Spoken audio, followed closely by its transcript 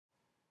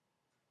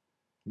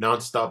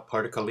Nonstop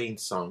Particaleen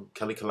song,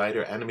 Kelly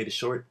Colider, animated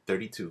short,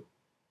 32.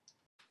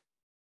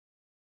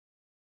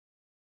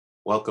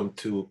 Welcome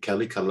to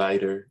Kelly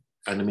Colider,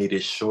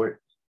 animated short,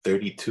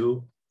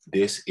 32.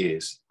 This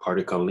is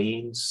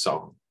Particaleen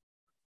song.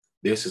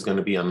 This is going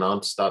to be a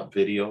nonstop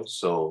video,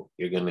 so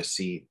you're going to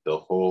see the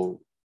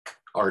whole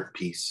art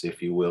piece,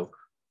 if you will,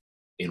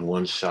 in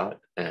one shot.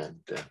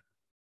 And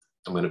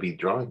I'm going to be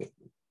drawing it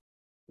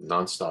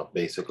nonstop,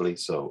 basically.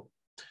 So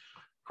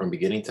from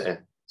beginning to end.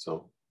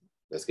 So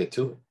let's get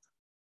to it.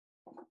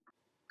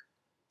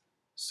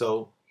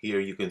 So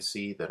here you can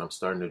see that I'm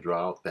starting to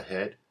draw out the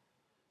head,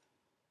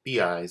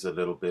 the eyes a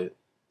little bit.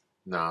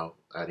 Now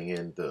adding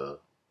in the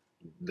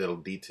little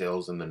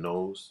details in the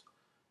nose.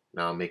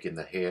 Now I'm making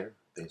the hair,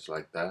 things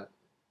like that.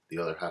 The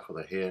other half of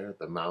the hair,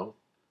 the mouth,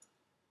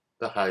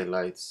 the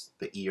highlights,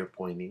 the ear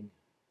pointing.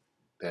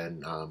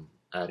 Then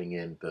adding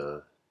in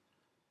the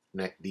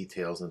neck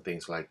details and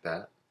things like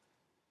that.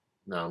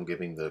 Now I'm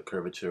giving the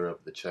curvature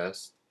of the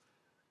chest.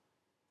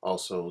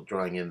 Also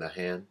drawing in the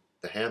hand.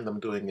 The hand, I'm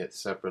doing it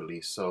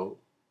separately, so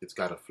it's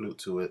got a flute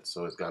to it,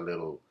 so it's got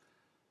little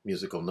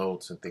musical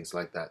notes and things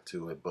like that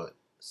to it, but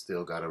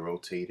still got to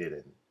rotate it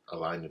and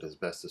align it as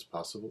best as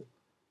possible.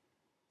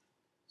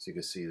 So you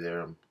can see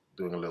there I'm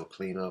doing a little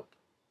cleanup,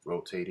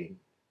 rotating,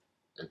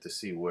 and to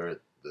see where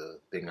the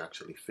thing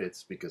actually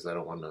fits, because I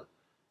don't want to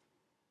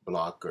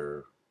block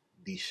or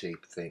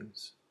de-shape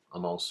things.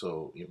 I'm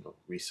also,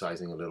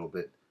 resizing a little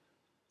bit,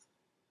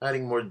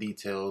 adding more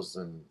details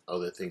and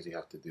other things you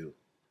have to do.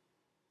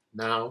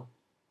 Now,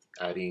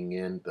 adding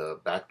in the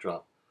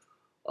backdrop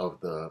of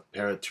the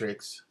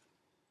paratrix.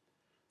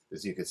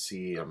 As you can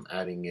see, I'm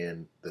adding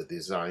in the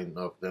design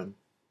of them,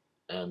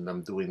 and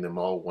I'm doing them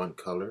all one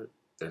color.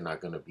 They're not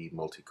going to be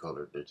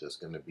multicolored. They're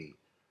just going to be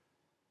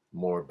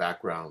more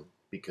background,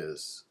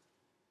 because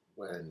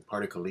when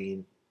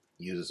Particaleen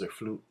uses her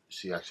flute,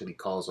 she actually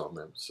calls on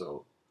them.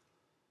 So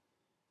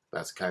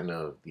that's kind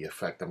of the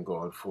effect I'm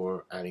going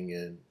for, adding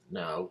in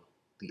now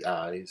the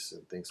eyes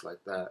and things like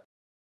that.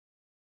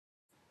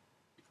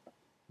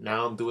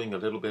 Now I'm doing a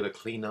little bit of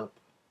cleanup,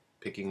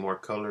 picking more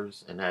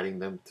colors and adding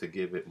them to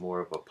give it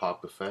more of a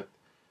pop effect,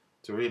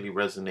 to really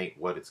resonate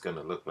what it's going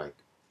to look like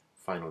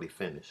finally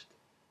finished.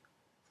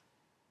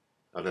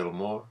 A little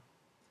more,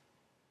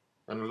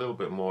 and a little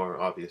bit more,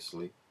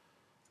 obviously.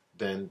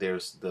 Then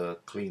there's the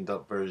cleaned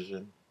up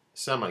version,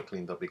 semi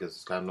cleaned up because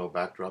it's got no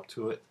backdrop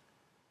to it.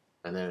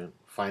 And then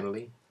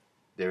finally,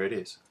 there it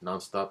is,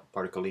 Nonstop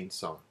Particaleen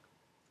song.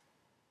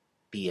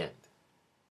 The end.